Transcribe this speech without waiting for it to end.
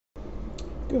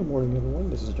Good morning, everyone.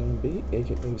 This is John B,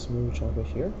 aka Smooth Java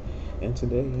here, and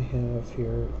today I have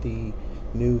here the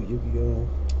new Yu-Gi-Oh!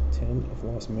 10 of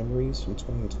Lost Memories from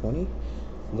 2020.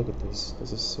 Look at this.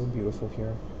 This is so beautiful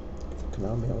here.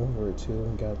 Konami all over it too,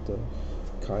 and got the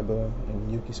Kaiba and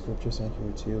Yuki scriptures on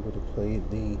here too, where they played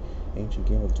the ancient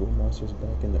game of Duel Monsters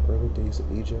back in the early days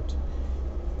of Egypt.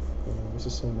 This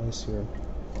is so nice here.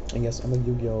 And yes, I'm a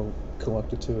Yu-Gi-Oh!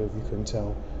 Collector too, if you couldn't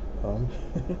tell. Um,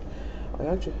 I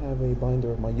actually have a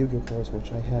binder of my Yu-Gi-Oh! Cards,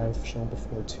 which I have shown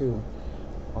before too,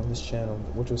 on this channel,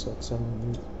 which was like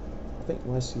I think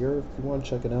last year. If you want to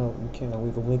check it out, you can. I'll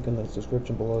leave a link in the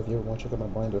description below if you ever want to check out my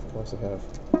binder of cards I have.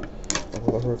 And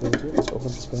without further ado, let's open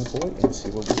up this bad boy and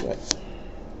see what we get.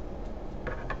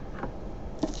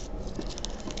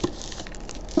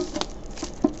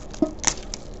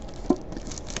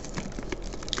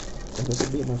 And this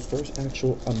will be my first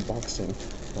actual unboxing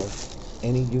of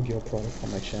any Yu-Gi-Oh! Product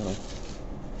on my channel.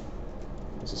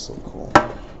 This is so cool.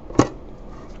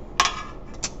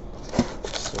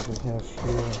 So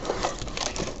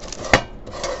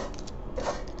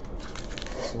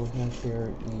we have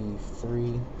here the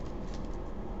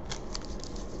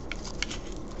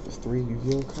three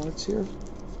Yu-Gi-Oh! Cards here,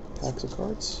 packs of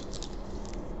cards,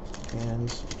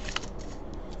 and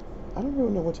I don't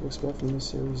really know what to expect from this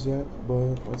series yet,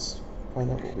 but let's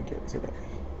find out what we get today.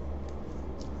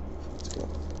 Let's go.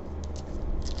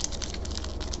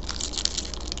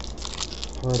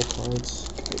 Heart of cards,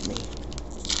 guide me.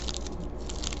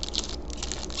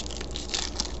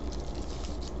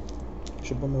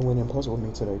 Should bring my winning puzzle with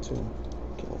me today too.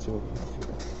 Okay, let's see what we have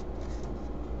here.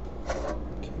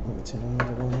 Okay, let me turn on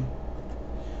everyone.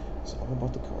 It's all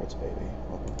about the cards, baby.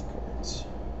 All about the cards.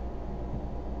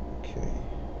 Okay.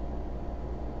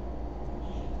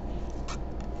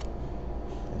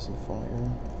 There's some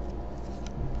fire.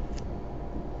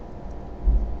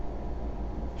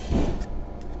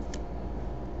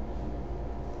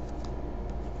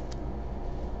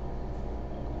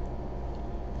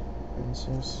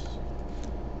 Princess.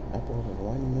 Apple of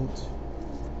Alignment.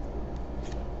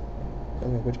 Then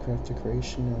we have Witchcraft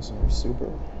Decoration as our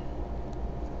super.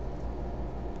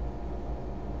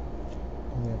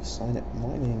 And we have Signet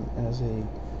Mining as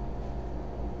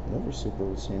another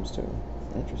super, it seems to.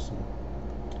 Interesting.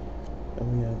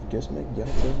 And we have Gizmek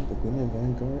Yalta, the Women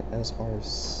Vanguard, as our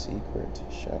secret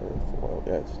Shattered Foil.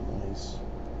 That's nice.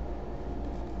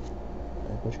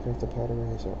 And Witchcraft the Pottery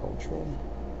as our Ultra.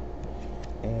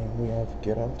 And we have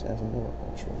Get Out as another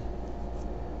Ultra.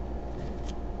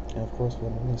 And of course, we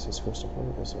have Melissa's Crystal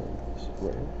Heart as our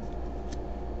rare.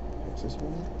 Here's this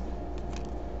one.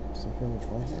 Some here with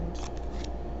Dry Hand.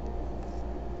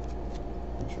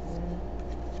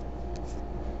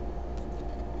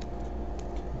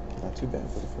 Not too bad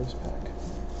for the first pack.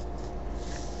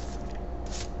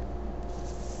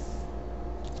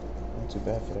 Not too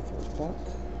bad for the first pack.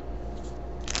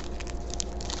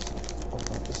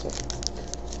 Open up the second pack.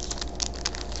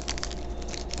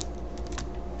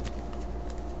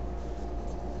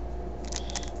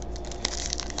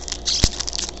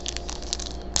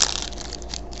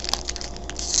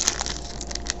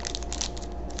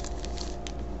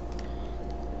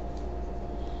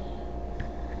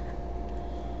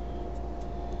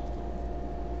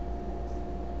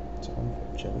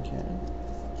 Jelly Cannon.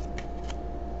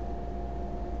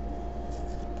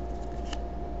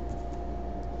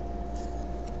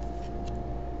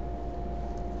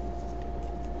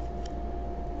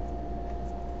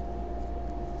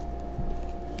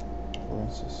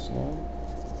 Francis Snow.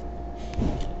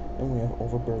 Then we have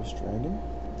Overburst Dragon.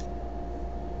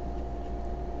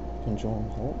 Pendulum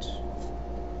Halt.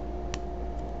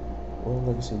 Royal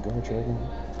Legacy Guard Dragon.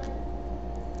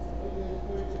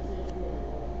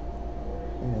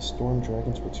 And Storm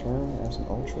Dragon's Return as an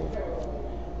Ultra.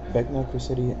 Becknell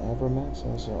Crusadia Avramax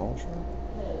as an Ultra.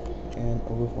 And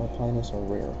Aloof Lapine as a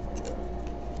rare.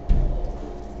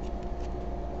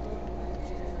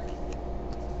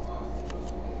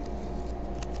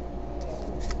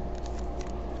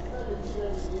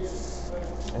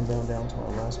 And then down to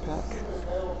our last pack.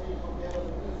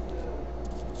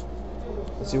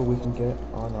 Let's see what we can get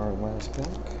on our last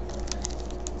pack.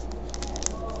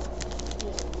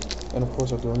 And of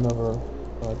course, I'll do another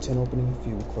 10 opening if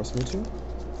you request me to.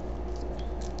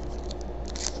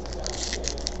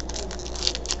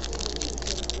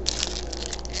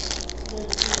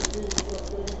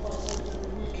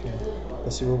 Okay,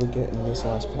 let's see what we get in this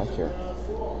last pack here.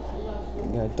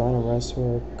 We got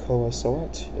Dinosaur Koa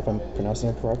Soat, if I'm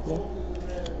pronouncing it correctly.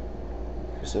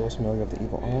 Still familiar with the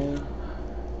Evil Eye.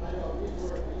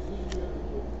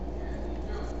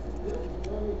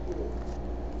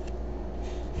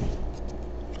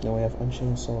 Then we have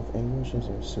Unchained Soul of English as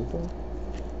our super.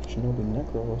 Shinobi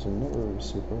Necro as a never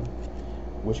super.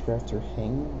 Witchcrafter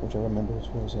Hang, which I remember was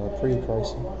pretty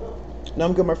pricey. No,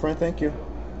 I'm good, my friend. Thank you.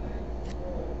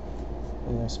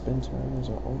 We have Spin Turn as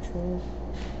our Ultra.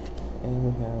 And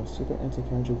we have Super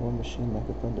Anti-Counter War Machine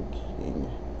Mecha Thunder King.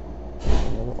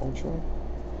 Another Ultra.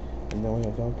 And then we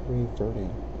have Valkyrie Verde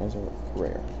as our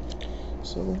rare.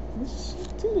 So this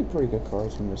is really pretty good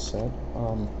cards from this set.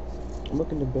 I'm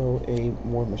looking to build a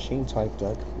more machine type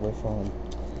deck with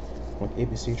like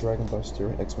ABC Dragon Buster,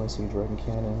 XYZ Dragon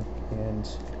Cannon, and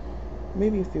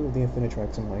maybe a few of the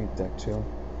Infinitracks in my deck too.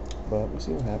 But we'll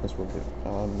see what happens with it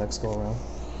next go around.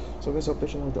 So guys, I hope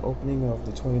that you like the opening of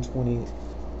the 2020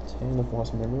 10 of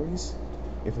Lost Memories.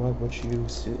 If you like what you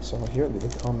saw here, leave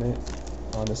a comment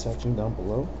on the section down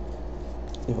below.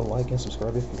 Leave a like and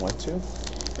subscribe if you'd like to.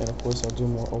 And of course, I'll do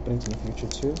more openings in the future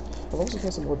too. I've also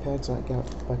got some more packs I got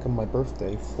back on my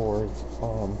birthday for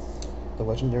the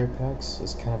legendary packs.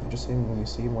 It's kind of interesting when you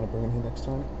see you want to bring them here next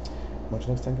time. Much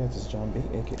next time, guys. This is John B,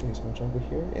 aka Small Jungle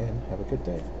here, and have a good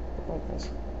day. Bye, guys.